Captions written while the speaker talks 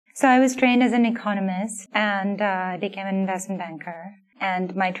So I was trained as an economist and became an investment banker.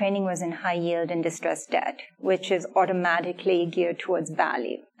 And my training was in high yield and distressed debt, which is automatically geared towards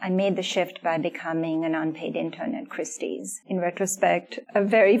value. I made the shift by becoming an unpaid intern at Christie's. In retrospect, a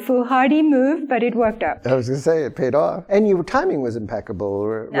very foolhardy move, but it worked out. I was going to say, it paid off. And your timing was impeccable,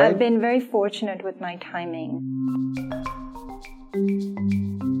 right? I've been very fortunate with my timing.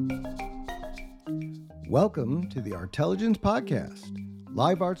 Welcome to the Artelligence Podcast.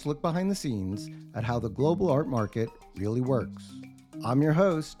 Live Art's look behind the scenes at how the global art market really works. I'm your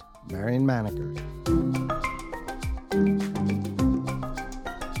host, Marion Maneker.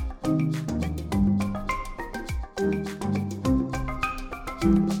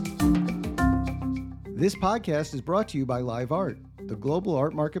 This podcast is brought to you by Live Art, the global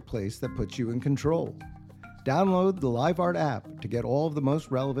art marketplace that puts you in control. Download the Live Art app to get all of the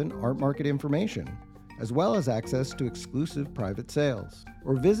most relevant art market information, as well as access to exclusive private sales.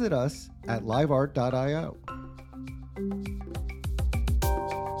 Or visit us at liveart.io.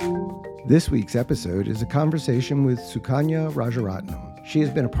 This week's episode is a conversation with Sukanya Rajaratnam. She has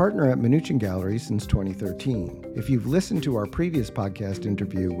been a partner at Mnuchin Gallery since 2013. If you've listened to our previous podcast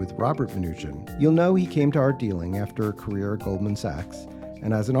interview with Robert Mnuchin, you'll know he came to art dealing after a career at Goldman Sachs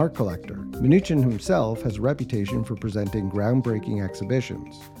and as an art collector. Mnuchin himself has a reputation for presenting groundbreaking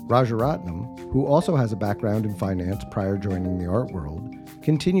exhibitions. Rajaratnam, who also has a background in finance prior joining the art world,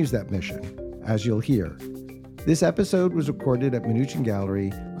 continues that mission, as you'll hear. This episode was recorded at Mnuchin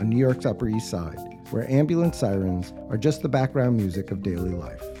Gallery on New York's Upper East Side, where ambulance sirens are just the background music of daily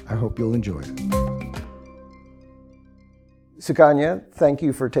life. I hope you'll enjoy it. Sukanya, thank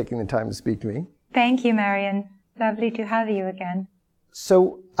you for taking the time to speak to me. Thank you, Marion. Lovely to have you again.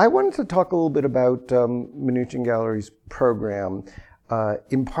 So I wanted to talk a little bit about Mnuchin Gallery's program,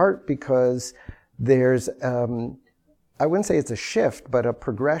 in part because there's, I wouldn't say it's a shift, but a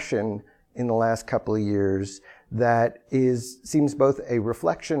progression in the last couple of years that seems both a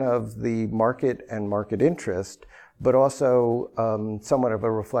reflection of the market and market interest, but also somewhat of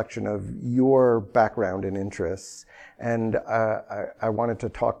a reflection of your background and interests. And I wanted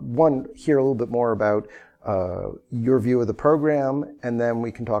to hear a little bit more about your view of the program, and then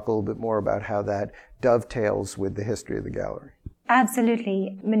we can talk a little bit more about how that dovetails with the history of the gallery.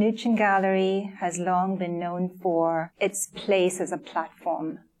 Absolutely. Mnuchin Gallery has long been known for its place as a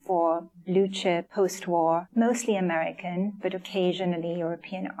platform for blue chip, post-war, mostly American, but occasionally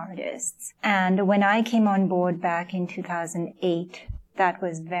European artists. And when I came on board back in 2008, that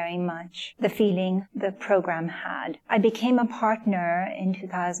was very much the feeling the program had. I became a partner in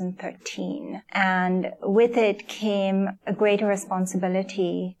 2013, and with it came a greater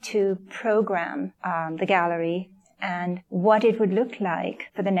responsibility to program the gallery and what it would look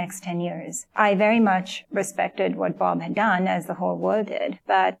like for the next 10 years. I very much respected what Bob had done, as the whole world did,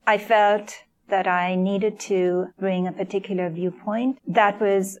 but I felt that I needed to bring a particular viewpoint that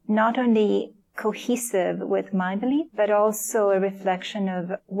was not only cohesive with my belief, but also a reflection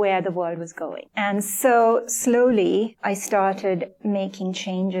of where the world was going. And so slowly I started making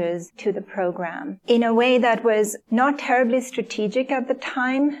changes to the program in a way that was not terribly strategic at the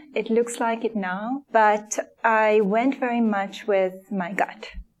time. It looks like it now, but I went very much with my gut.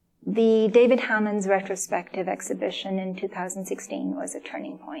 The David Hammons retrospective exhibition in 2016 was a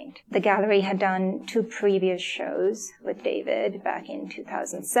turning point. The gallery had done 2 previous shows with David back in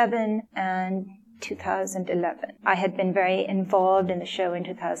 2007 and 2011. I had been very involved in the show in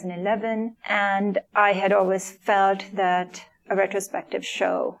 2011, and I had always felt that a retrospective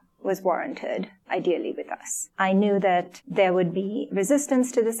show was warranted, ideally with us. I knew that there would be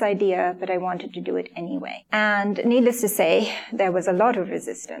resistance to this idea, but I wanted to do it anyway. And needless to say, there was a lot of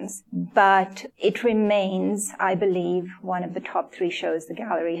resistance, but it remains, I believe, one of the top 3 shows the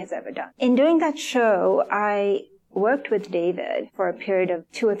gallery has ever done. In doing that show, I worked with David for a period of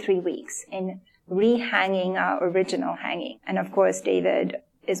 2 or 3 weeks in rehanging our original hanging. And of course, David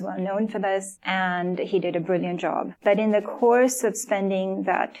is well known for this, and he did a brilliant job. But in the course of spending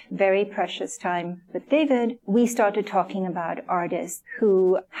that very precious time with David, we started talking about artists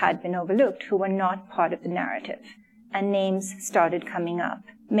who had been overlooked, who were not part of the narrative. And names started coming up.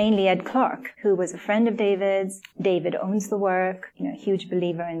 Mainly Ed Clark, who was a friend of David's. David owns the work, huge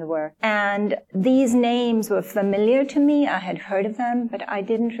believer in the work. And these names were familiar to me. I had heard of them, but I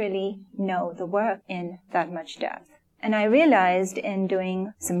didn't really know the work in that much depth. And I realized in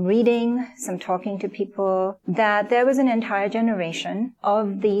doing some reading, some talking to people, that there was an entire generation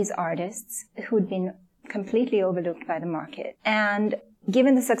of these artists who'd been completely overlooked by the market. And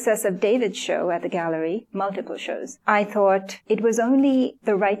given the success of David's show at the gallery, multiple shows, I thought it was only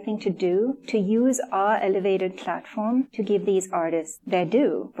the right thing to do to use our elevated platform to give these artists their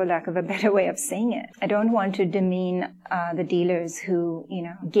due, for lack of a better way of saying it. I don't want to demean the dealers who,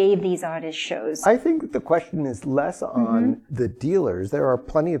 gave these artists shows. I think the question is less on the dealers. There are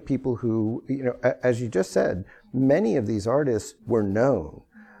plenty of people who, as you just said, many of these artists were known.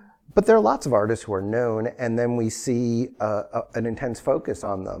 But there are lots of artists who are known, and then we see an intense focus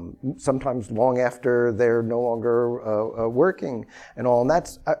on them, sometimes long after they're no longer working and all. And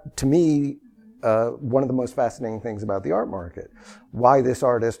that's, to me, one of the most fascinating things about the art market. Why this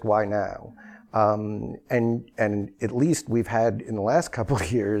artist? Why now? And at least we've had, in the last couple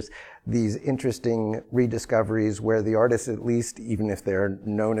of years, these interesting rediscoveries where the artists, at least, even if they're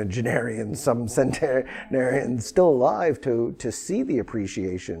nonagenarians, some centenarians, still alive to see the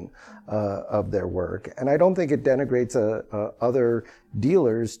appreciation of their work. And I don't think it denigrates other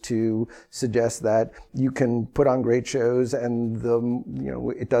dealers to suggest that you can put on great shows and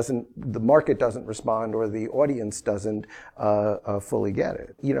the market doesn't respond or the audience doesn't fully get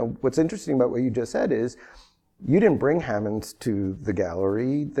it. What's interesting about what you just said is you didn't bring Hammonds to the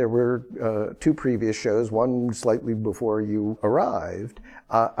gallery. There were 2 previous shows, one slightly before you arrived.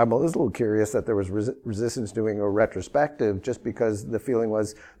 I'm a little curious that there was resistance doing a retrospective just because the feeling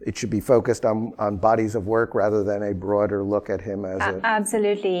was it should be focused on bodies of work rather than a broader look at him as a...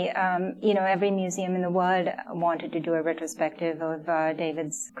 Absolutely. Every museum in the world wanted to do a retrospective of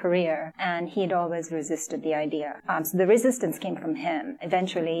David's career, and he had always resisted the idea. So the resistance came from him.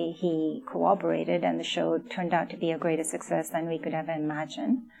 Eventually, he cooperated, and the show turned out to be a greater success than we could ever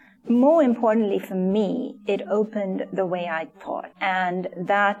imagine. More importantly for me, it opened the way I thought, and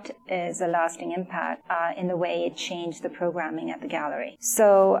that is a lasting impact in the way it changed the programming at the gallery.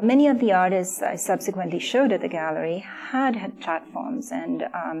 So many of the artists I subsequently showed at the gallery had platforms, and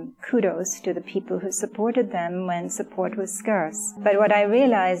kudos to the people who supported them when support was scarce. But what I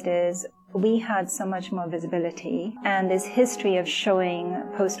realized is we had so much more visibility and this history of showing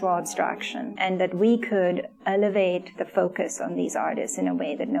post-war abstraction, and that we could elevate the focus on these artists in a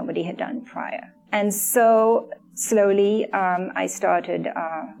way that nobody had done prior. And so slowly I started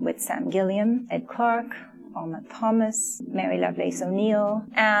with Sam Gilliam, Ed Clark, Alma Thomas, Mary Lovelace O'Neill,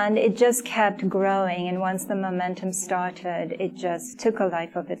 and it just kept growing, and once the momentum started, it just took a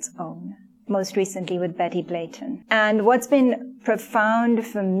life of its own. Most recently with Betty Blayton. And what's been profound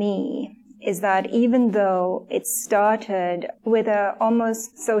for me is that even though it started with a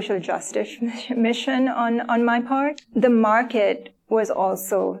almost social justice mission on my part, the market was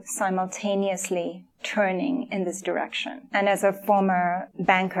also simultaneously turning in this direction. And as a former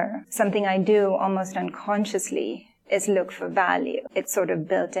banker, something I do almost unconsciously is look for value. It's sort of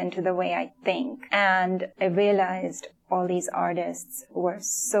built into the way I think. And I realized all these artists were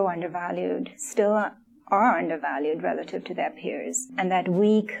so undervalued, still are undervalued relative to their peers, and that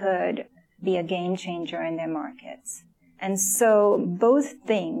we could be a game changer in their markets. And so both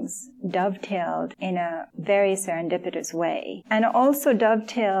things dovetailed in a very serendipitous way, and also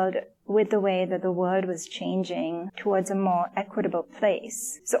dovetailed with the way that the world was changing towards a more equitable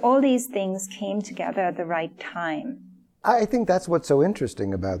place. So all these things came together at the right time. I think that's what's so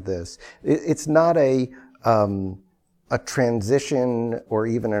interesting about this. It's not a transition or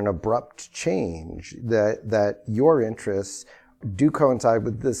even an abrupt change, that your interests do coincide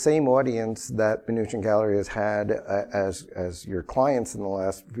with the same audience that Mnuchin Gallery has had as your clients in the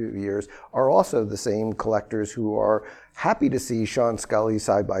last few years are also the same collectors who are happy to see Sean Scully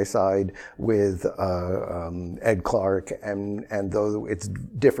side by side with Ed Clark, and though it's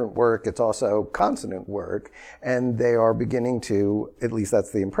different work, it's also consonant work, and they are beginning to, at least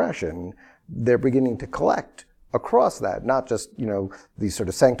that's the impression, they're beginning to collect across that, not just, these sort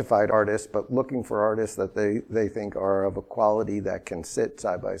of sanctified artists, but looking for artists that they think are of a quality that can sit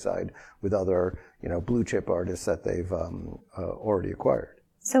side by side with other, blue chip artists that they've already acquired.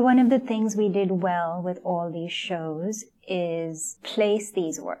 So one of the things we did well with all these shows is place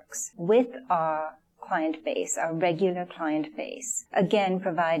these works with our client base, our regular client base, again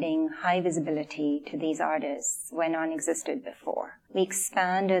providing high visibility to these artists where none existed before. We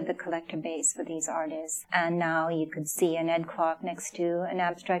expanded the collector base for these artists, and now you could see an Ed Clark next to an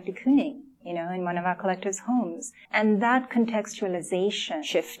abstract de Kooning, in one of our collectors' homes. And that contextualization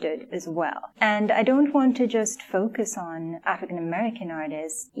shifted as well. And I don't want to just focus on African-American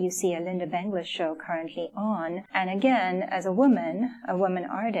artists. You see a Linda Benglis show currently on. And again, as a woman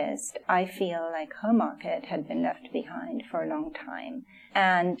artist, I feel like her market had been left behind for a long time.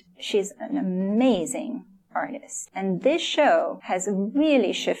 And she's an amazing artist. And this show has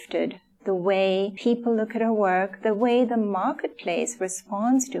really shifted the way people look at her work, the way the marketplace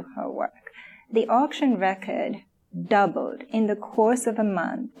responds to her work. The auction record doubled in the course of a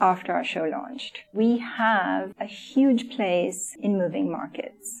month after our show launched. We have a huge place in moving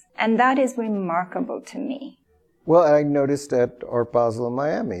markets, and that is remarkable to me. Well, I noticed at Art Basel in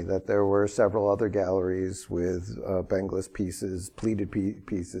Miami that there were several other galleries with Benglis pieces, pleated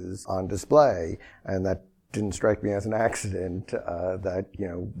pieces on display, and that didn't strike me as an accident, that,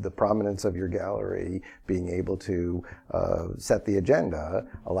 the prominence of your gallery being able to set the agenda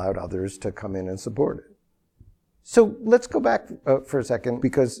allowed others to come in and support it. So let's go back for a second,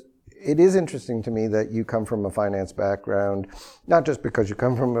 because it is interesting to me that you come from a finance background, not just because you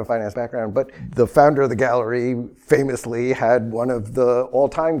come from a finance background, but the founder of the gallery famously had one of the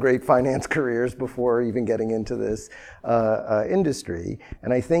all-time great finance careers before even getting into this industry.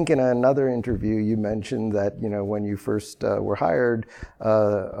 And I think in another interview you mentioned that, when you first were hired,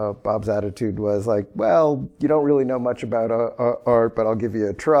 Bob's attitude was like, well, you don't really know much about art, but I'll give you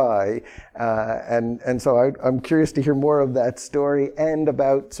a try. And so I'm curious to hear more of that story and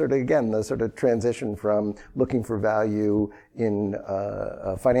about the sort of transition from looking for value in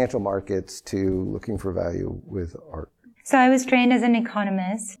financial markets to looking for value with art. So I was trained as an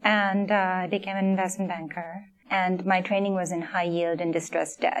economist and became an investment banker. And my training was in high yield and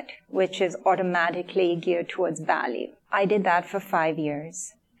distressed debt, which is automatically geared towards value. I did that for 5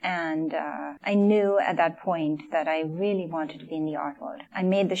 years. And I knew at that point that I really wanted to be in the art world. I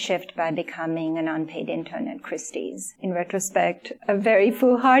made the shift by becoming an unpaid intern at Christie's. In retrospect, a very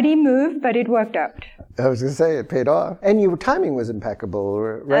foolhardy move, but it worked out. I was going to say, it paid off. And your timing was impeccable,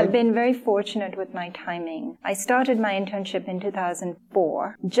 right? I've been very fortunate with my timing. I started my internship in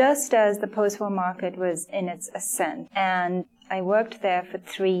 2004, just as the post-war market was in its ascent. And I worked there for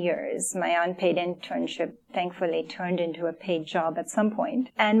 3 years. My unpaid internship thankfully turned into a paid job at some point.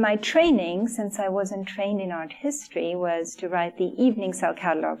 And my training, since I wasn't trained in art history, was to write the Evening Cell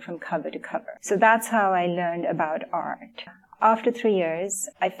catalog from cover to cover. So that's how I learned about art. After 3 years,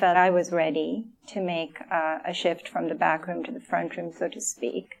 I felt I was ready to make a shift from the back room to the front room, so to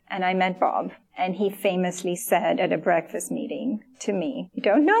speak. And I met Bob, and he famously said at a breakfast meeting to me, "You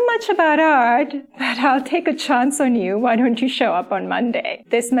don't know much about art, but I'll take a chance on you. Why don't you show up on Monday?"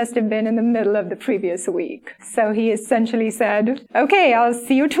 This must have been in the middle of the previous week. So he essentially said, "Okay, I'll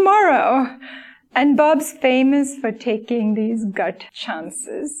see you tomorrow." And Bob's famous for taking these gut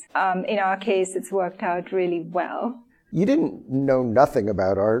chances. In our case, it's worked out really well. You didn't know nothing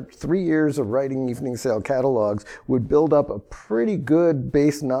about art. 3 years of writing Evening Sale catalogs would build up a pretty good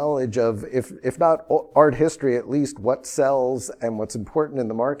base knowledge of, if not art history, at least what sells and what's important in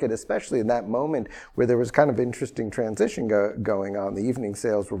the market, especially in that moment where there was kind of interesting transition going on. The evening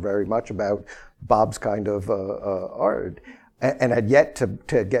sales were very much about Bob's kind of art, and had yet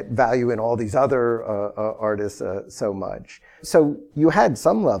to get value in all these other artists so much. So you had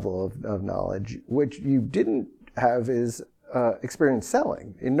some level of knowledge, which you didn't have is experience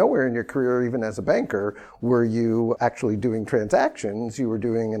selling. Nowhere in your career, even as a banker, were you actually doing transactions. You were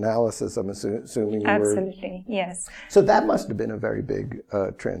doing analysis, I'm assuming. Absolutely, yes. So that must have been a very big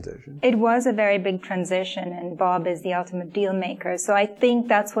transition. It was a very big transition, and Bob is the ultimate deal maker. So I think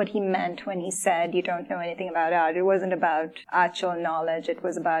that's what he meant when he said, "You don't know anything about art." It wasn't about actual knowledge. It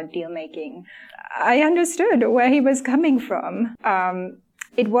was about deal making. I understood where he was coming from.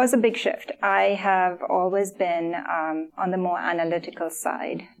 It was a big shift. I have always been on the more analytical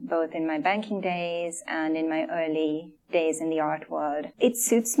side, both in my banking days and in my early days in the art world. It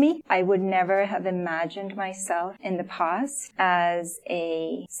suits me. I would never have imagined myself in the past as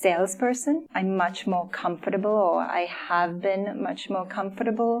a salesperson. I'm much more comfortable, or I have been much more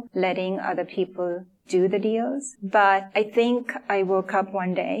comfortable letting other people do the deals. But I think I woke up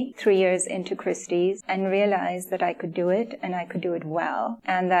one day, 3 years into Christie's, and realized that I could do it, and I could do it well.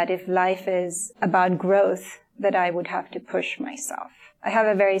 And that if life is about growth, that I would have to push myself. I have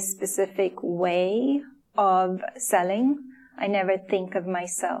a very specific way of selling. I never think of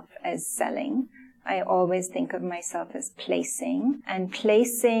myself as selling. I always think of myself as placing, and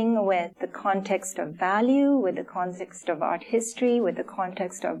placing with the context of value, with the context of art history, with the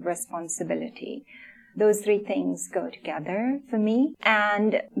context of responsibility. Those three things go together for me.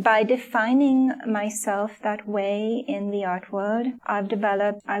 And by defining myself that way in the art world, I've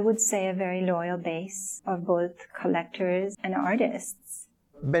developed, I would say, a very loyal base of both collectors and artists.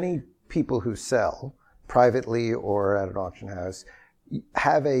 Many people who sell privately or at an auction house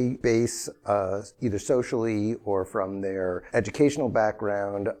have a base, either socially or from their educational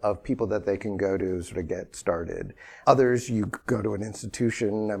background, of people that they can go to sort of get started. Others, you go to an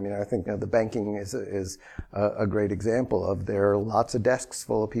institution. I mean, I think the banking is a great example of, there are lots of desks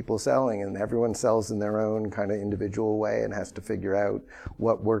full of people selling, and everyone sells in their own kind of individual way and has to figure out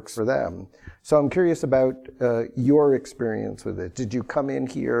what works for them. So I'm curious about your experience with it. Did you come in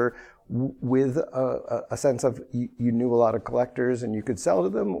here with a sense of you knew a lot of collectors and you could sell to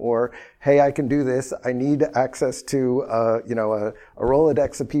them, or, hey, I can do this, I need access to a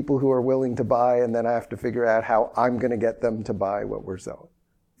Rolodex of people who are willing to buy, and then I have to figure out how I'm going to get them to buy what we're selling?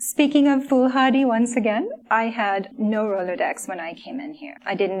 Speaking of foolhardy once again, I had no Rolodex when I came in here.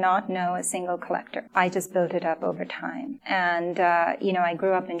 I did not know a single collector. I just built it up over time. And, I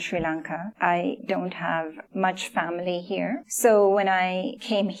grew up in Sri Lanka. I don't have much family here. So when I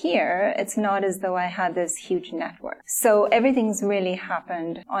came here, it's not as though I had this huge network. So everything's really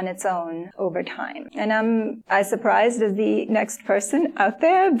happened on its own over time. And I'm as surprised as the next person out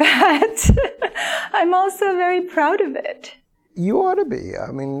there, but I'm also very proud of it. You ought to be. I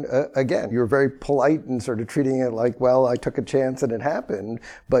mean, again, you're very polite and sort of treating it like, well, I took a chance and it happened,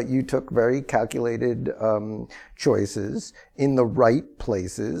 but you took very calculated choices in the right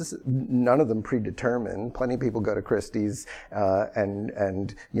places, none of them predetermined. Plenty of people go to Christie's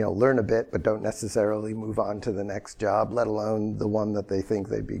and learn a bit, but don't necessarily move on to the next job, let alone the one that they think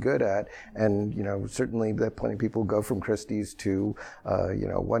they'd be good at. And, certainly plenty of people go from Christie's to,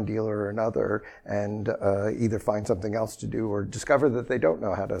 one dealer or another, and either find something else to do or discover that they don't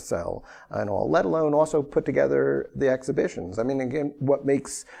know how to sell and all, let alone also put together the exhibitions. I mean, again, what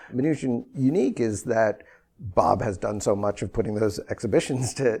makes Minuchin unique is that Bob has done so much of putting those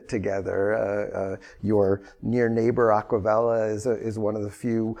exhibitions together. Your near neighbor Aquavella is one of the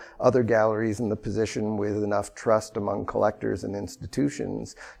few other galleries in the position with enough trust among collectors and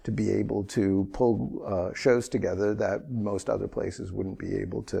institutions to be able to pull shows together that most other places wouldn't be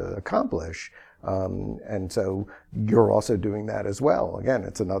able to accomplish. And so you're also doing that as well. Again,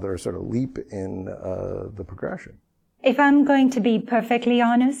 it's another sort of leap in the progression. If I'm going to be perfectly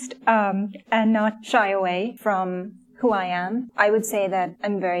honest, and not shy away from who I am, I would say that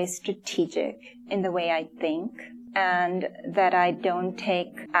I'm very strategic in the way I think, and that I don't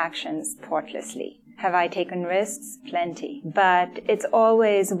take actions thoughtlessly. Have I taken risks? Plenty. But it's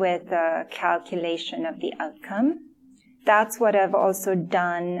always with a calculation of the outcome. That's what I've also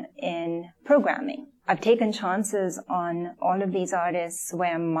done in programming. I've taken chances on all of these artists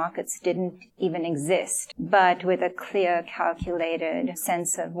where markets didn't even exist, but with a clear, calculated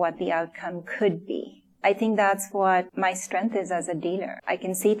sense of what the outcome could be. I think that's what my strength is as a dealer. I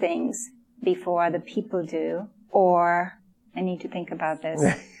can see things before other people do, or I need to think about this.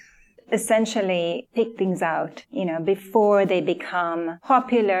 Essentially pick things out, before they become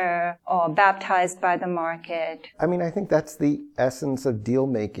popular or baptized by the market. I mean, I think that's the essence of deal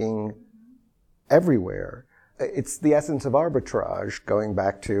making everywhere. It's the essence of arbitrage, going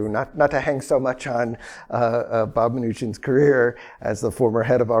back to, not to hang so much on Bob Minuchin's career as the former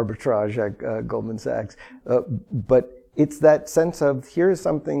head of arbitrage at Goldman Sachs, but it's that sense of, here's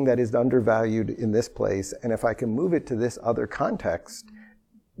something that is undervalued in this place, and if I can move it to this other context,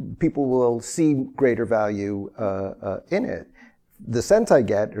 people will see greater value in it. The sense I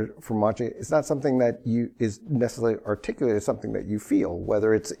get from watching it, it's not something that is necessarily articulated as something that you feel,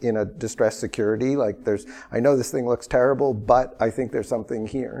 whether it's in a distressed security, like I know this thing looks terrible, but I think there's something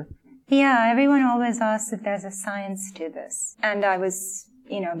here. Yeah, everyone always asks if there's a science to this. And I was,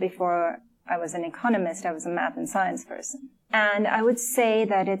 before I was an economist, I was a math and science person. And I would say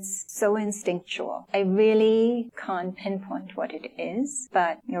that it's so instinctual. I really can't pinpoint what it is,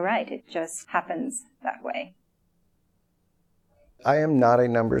 but you're right, it just happens that way. I am not a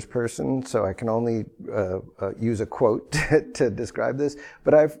numbers person, so I can only use a quote to describe this,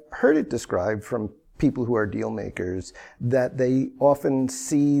 but I've heard it described from people who are deal makers that they often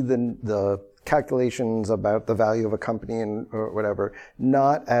see the calculations about the value of a company or whatever,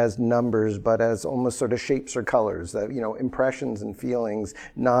 not as numbers, but as almost sort of shapes or colors, that, impressions and feelings,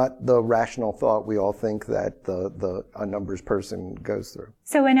 not the rational thought we all think that a numbers person goes through.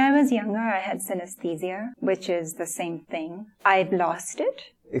 So when I was younger, I had synesthesia, which is the same thing. I've lost it.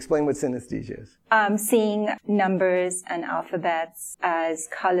 Explain what synesthesia is. Seeing numbers and alphabets as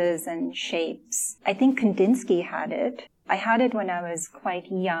colors and shapes. I think Kandinsky had it. I had it when I was quite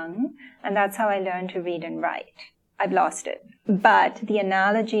young, and that's how I learned to read and write. I've lost it. But the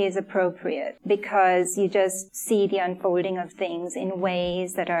analogy is appropriate because you just see the unfolding of things in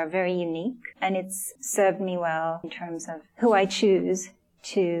ways that are very unique, and it's served me well in terms of who I choose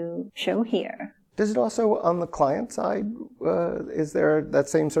to show here. Does it also, on the client side, is there that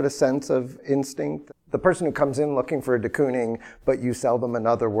same sort of sense of instinct? The person who comes in looking for a de Kooning, but you sell them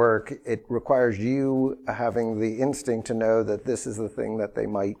another work, it requires you having the instinct to know that this is the thing that they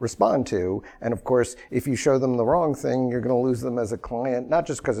might respond to. And of course, if you show them the wrong thing, you're going to lose them as a client, not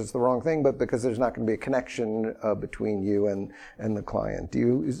just because it's the wrong thing, but because there's not going to be a connection between you and the client.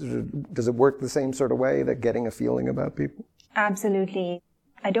 Does it work the same sort of way, that getting a feeling about people? Absolutely.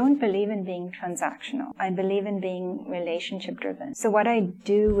 I don't believe in being transactional. I believe in being relationship driven. So what I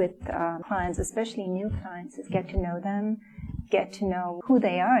do with clients, especially new clients, is get to know them, get to know who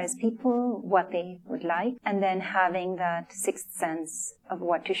they are as people, what they would like, and then having that sixth sense of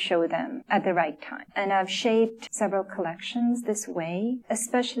what to show them at the right time. And I've shaped several collections this way,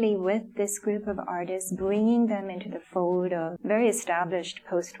 especially with this group of artists, bringing them into the fold of very established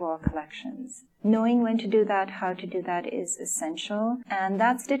post-war collections. Knowing when to do that, how to do that is essential. And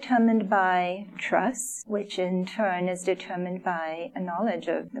that's determined by trust, which in turn is determined by a knowledge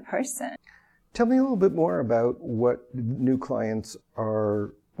of the person. Tell me a little bit more about what new clients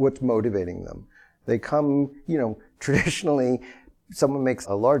are, what's motivating them. They come, traditionally, someone makes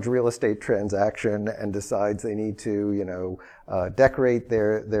a large real estate transaction and decides they need to, decorate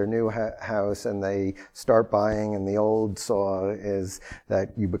their new house, and they start buying. And the old saw is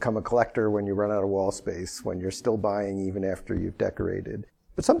that you become a collector when you run out of wall space, when you're still buying even after you've decorated.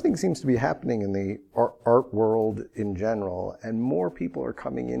 But something seems to be happening in the art world in general, and more people are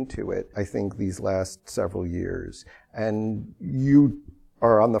coming into it, I think, these last several years. And you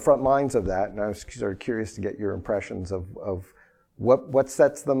are on the front lines of that, and I was sort of curious to get your impressions of what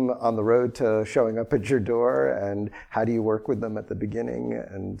sets them on the road to showing up at your door, and how do you work with them at the beginning,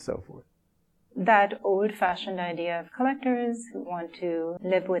 and so forth. That old-fashioned idea of collectors who want to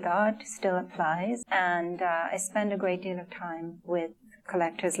live with art still applies, and I spend a great deal of time with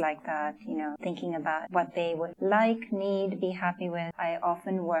collectors like that, thinking about what they would like, need, be happy with. I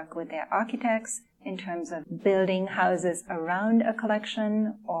often work with their architects in terms of building houses around a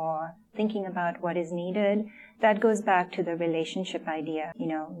collection or thinking about what is needed. That goes back to the relationship idea,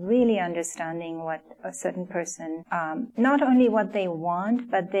 really understanding what a certain person, not only what they want,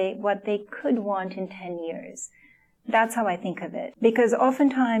 but what they could want in 10 years. That's how I think of it. Because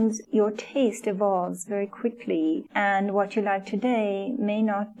oftentimes your taste evolves very quickly, and what you like today may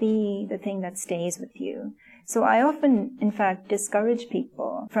not be the thing that stays with you. So I often, in fact, discourage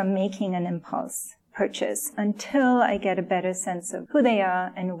people from making an impulse purchase until I get a better sense of who they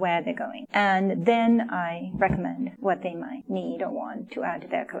are and where they're going. And then I recommend what they might need or want to add to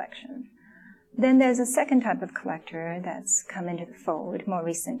their collection. Then there's a second type of collector that's come into the fold more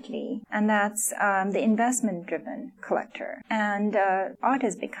recently, and that's the investment-driven collector. And art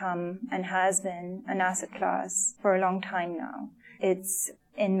has become and has been an asset class for a long time now. It's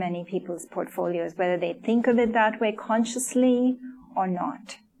in many people's portfolios, whether they think of it that way consciously or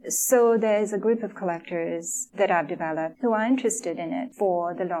not. So there's a group of collectors that I've developed who are interested in it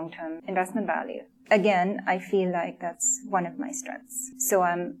for the long-term investment value. Again, I feel like that's one of my strengths. So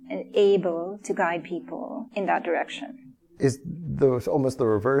I'm able to guide people in that direction. Is almost the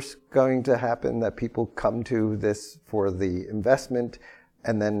reverse going to happen, that people come to this for the investment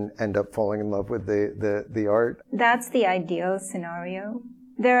and then end up falling in love with the art? That's the ideal scenario.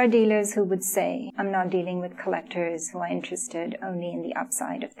 There are dealers who would say, I'm not dealing with collectors who are interested only in the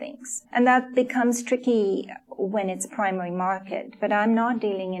upside of things. And that becomes tricky when it's primary market, but I'm not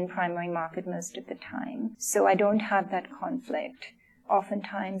dealing in primary market most of the time. So I don't have that conflict.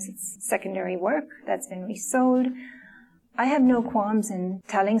 Oftentimes it's secondary work that's been resold. I have no qualms in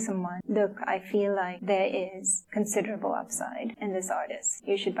telling someone, look, I feel like there is considerable upside in this artist.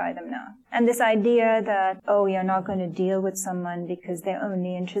 You should buy them now. And this idea that, you're not going to deal with someone because they're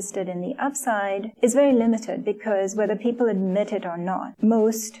only interested in the upside is very limited, because whether people admit it or not,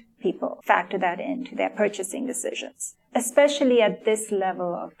 most people factor that into their purchasing decisions, especially at this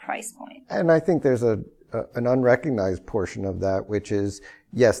level of price point. And I think there's an unrecognized portion of that, which is,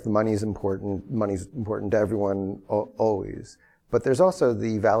 yes, the money's important. Money's important to everyone always. But there's also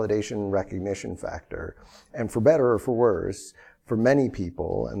the validation recognition factor. And for better or for worse, for many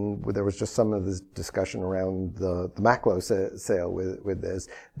people, and there was just some of this discussion around the Maklo sale with this,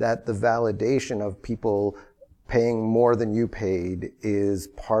 that the validation of people paying more than you paid is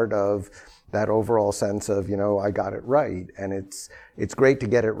part of that overall sense of, I got it right. And it's great to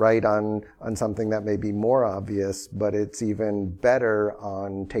get it right on something that may be more obvious, but it's even better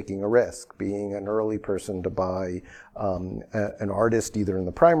on taking a risk, being an early person to buy an artist either in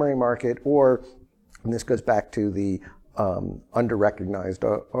the primary market or, and this goes back to the under-recognized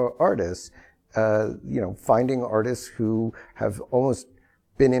artists, finding artists who have almost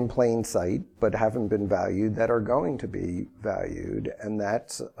been in plain sight but haven't been valued that are going to be valued. And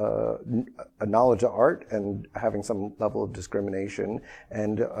that's a knowledge of art and having some level of discrimination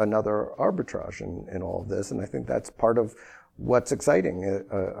and another arbitrage in all of this. And I think that's part of what's exciting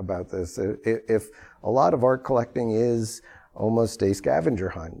about this. If a lot of art collecting is almost a scavenger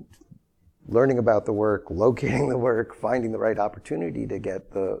hunt, learning about the work, locating the work, finding the right opportunity to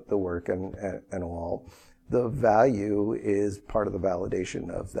get the work and all, the value is part of the validation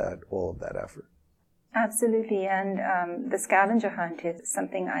of all of that effort. Absolutely, and the scavenger hunt is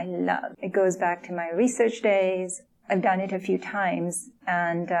something I love. It goes back to my research days. I've done it a few times,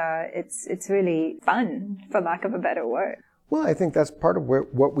 and it's really fun, for lack of a better word. Well, I think that's part of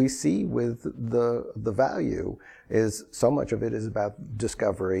what we see with the value is so much of it is about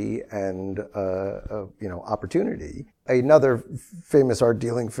discovery and opportunity. Another famous art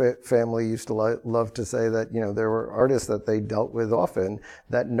dealing family used to love to say that there were artists that they dealt with often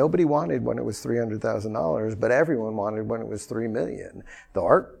that nobody wanted when it was $300,000, but everyone wanted when it was $3 million. The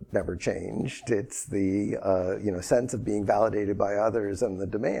art never changed. It's the sense of being validated by others and the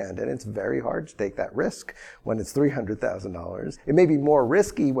demand, and it's very hard to take that risk when it's $300,000. It may be more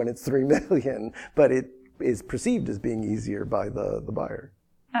risky when it's $3 million, but it is perceived as being easier by the buyer.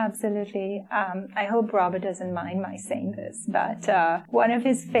 Absolutely. I hope Robert doesn't mind my saying this, but one of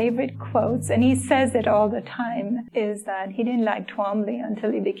his favorite quotes, and he says it all the time, is that he didn't like Twombly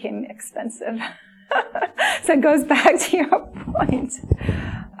until he became expensive. So it goes back to your point.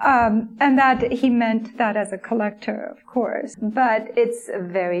 And that he meant that as a collector, of course, but it's a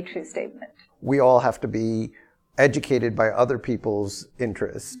very true statement. We all have to be educated by other people's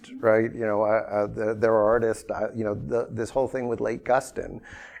interest, right? There are artists, this whole thing with Lake Guston,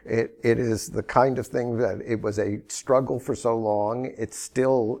 it is the kind of thing that it was a struggle for so long. It's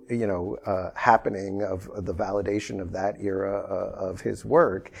still, happening of the validation of that era of his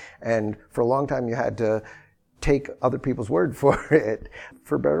work. And for a long time, you had to take other people's word for it.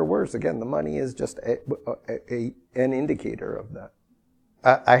 For better or worse, again, the money is just an indicator of that.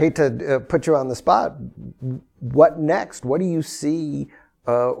 I hate to put you on the spot. What next? What do you see,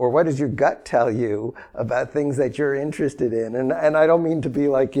 or what does your gut tell you about things that you're interested in? And I don't mean to be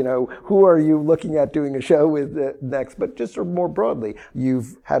like, who are you looking at doing a show with next, but just sort of more broadly.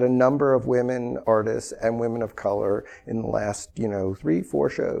 You've had a number of women artists and women of color in the last, 3-4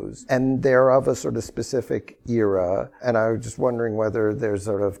 shows, and they're of a sort of specific era. And I was just wondering whether there's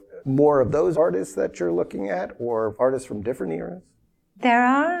sort of more of those artists that you're looking at, or artists from different eras. There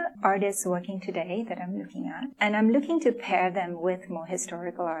are artists working today that I'm looking at, and I'm looking to pair them with more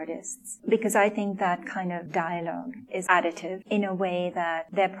historical artists because I think that kind of dialogue is additive in a way that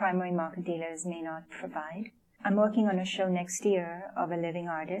their primary market dealers may not provide. I'm working on a show next year of a living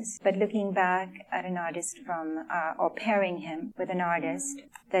artist, but looking back at an artist or pairing him with an artist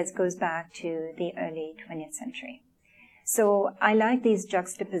that goes back to the early 20th century. So I like these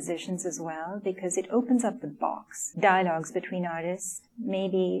juxtapositions as well because it opens up the box. Dialogues between artists,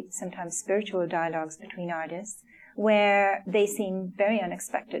 maybe sometimes spiritual dialogues between artists, where they seem very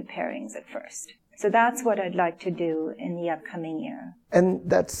unexpected pairings at first. So that's what I'd like to do in the upcoming year. And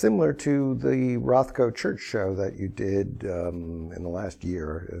that's similar to the Rothko Church show that you did in the last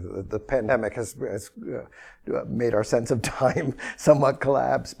year. The pandemic has made our sense of time somewhat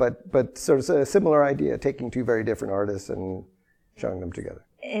collapse, but sort of a similar idea, taking two very different artists and showing them together.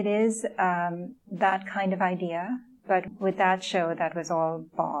 It is that kind of idea. But with that show, that was all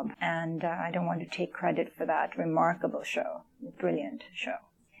Bob. And I don't want to take credit for that remarkable show, brilliant show.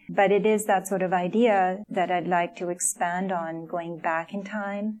 But it is that sort of idea that I'd like to expand on, going back in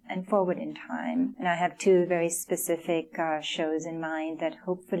time and forward in time. And I have 2 very specific shows in mind that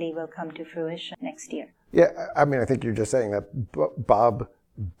hopefully will come to fruition next year. Yeah, I mean, I think you're just saying that Bob,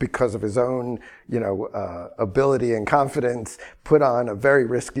 because of his own, ability and confidence, put on a very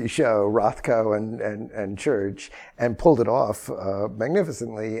risky show, Rothko and Church, and pulled it off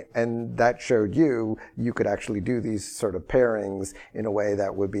magnificently. And that showed you could actually do these sort of pairings in a way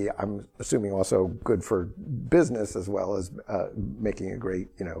that would be, I'm assuming, also good for business as well as making a great,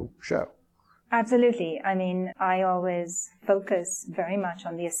 show. Absolutely. I mean, I always focus very much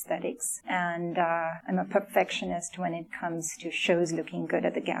on the aesthetics, and I'm a perfectionist when it comes to shows looking good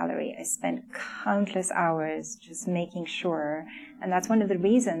at the gallery. I spend countless hours just making sure, and that's one of the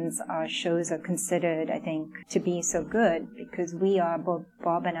reasons our shows are considered, I think, to be so good, because we are, both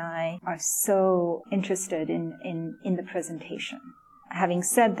Bob and I, are so interested in the presentation. Having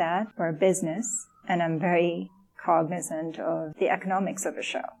said that, we're a business, and I'm very cognizant of the economics of a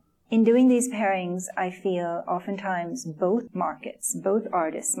show. In doing these pairings, I feel oftentimes both markets, both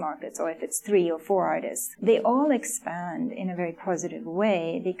artists' markets, or if it's 3 or 4 artists, they all expand in a very positive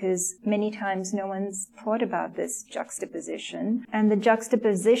way because many times no one's thought about this juxtaposition. And the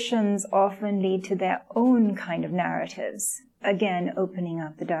juxtapositions often lead to their own kind of narratives, again, opening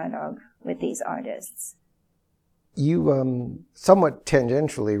up the dialogue with these artists. You somewhat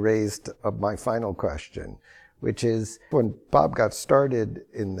tangentially raised my final question, which is when Bob got started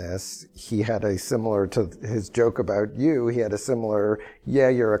in this, he had a similar to his joke about you. He had a similar, yeah,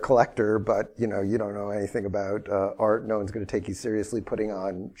 you're a collector, but you don't know anything about art. No one's going to take you seriously putting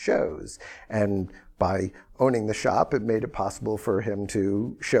on shows. And by owning the shop, it made it possible for him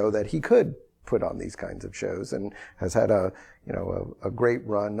to show that he could put on these kinds of shows, and has had a great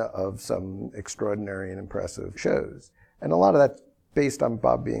run of some extraordinary and impressive shows. And a lot of that's based on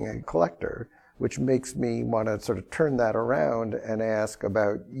Bob being a collector, which makes me want to sort of turn that around and ask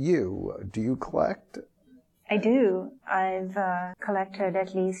about you. Do you collect? I do. I've collected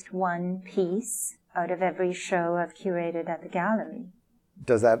at least one piece out of every show I've curated at the gallery.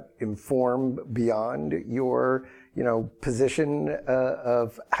 Does that inform beyond your, position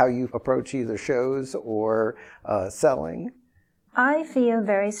of how you approach either shows or selling? I feel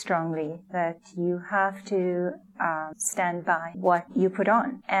very strongly that you have to stand by what you put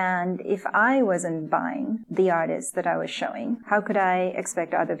on. And if I wasn't buying the artists that I was showing, how could I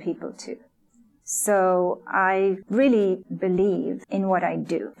expect other people to? So I really believe in what I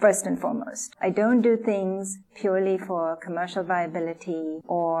do, first and foremost. I don't do things purely for commercial viability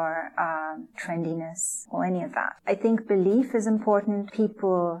or trendiness or any of that. I think belief is important.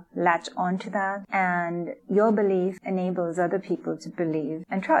 People latch onto that, and your belief enables other people to believe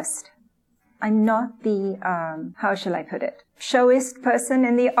and trust. I'm not the, how shall I put it, showist person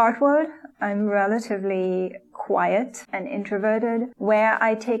in the art world. I'm relatively quiet and introverted. Where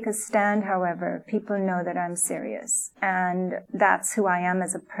I take a stand, however, people know that I'm serious. And that's who I am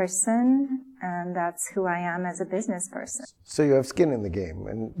as a person, and that's who I am as a business person. So you have skin in the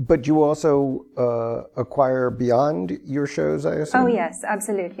game, but you also acquire beyond your shows, I assume? Oh, yes,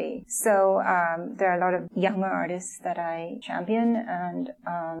 absolutely. So there are a lot of younger artists that I champion and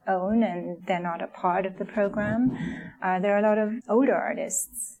own, and they're not a part of the program. There are a lot of older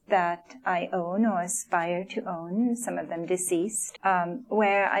artists that I own or aspire to own, some of them deceased,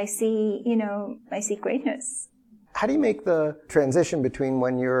 where I see, I see greatness. How do you make the transition between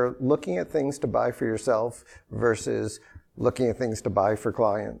when you're looking at things to buy for yourself versus looking at things to buy for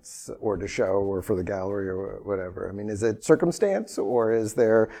clients or to show or for the gallery or whatever? I mean, is it circumstance, or is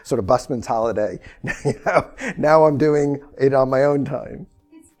there sort of busman's holiday? Now I'm doing it on my own time.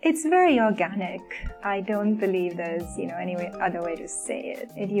 It's very organic. I don't believe there's, any other way to say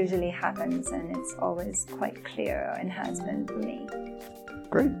it. It usually happens, and it's always quite clear and has been for me.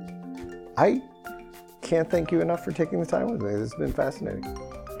 Great. I can't thank you enough for taking the time with me. This has been fascinating.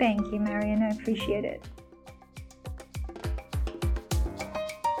 Thank you, Marion. I appreciate it.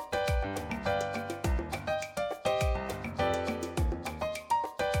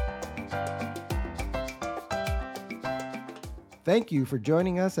 Thank you for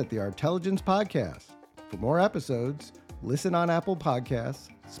joining us at the Artelligence Podcast. For more episodes, listen on Apple Podcasts,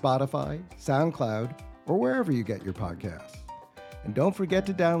 Spotify, SoundCloud, or wherever you get your podcasts. And don't forget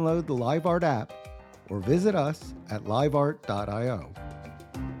to download the LiveArt app or visit us at liveart.io.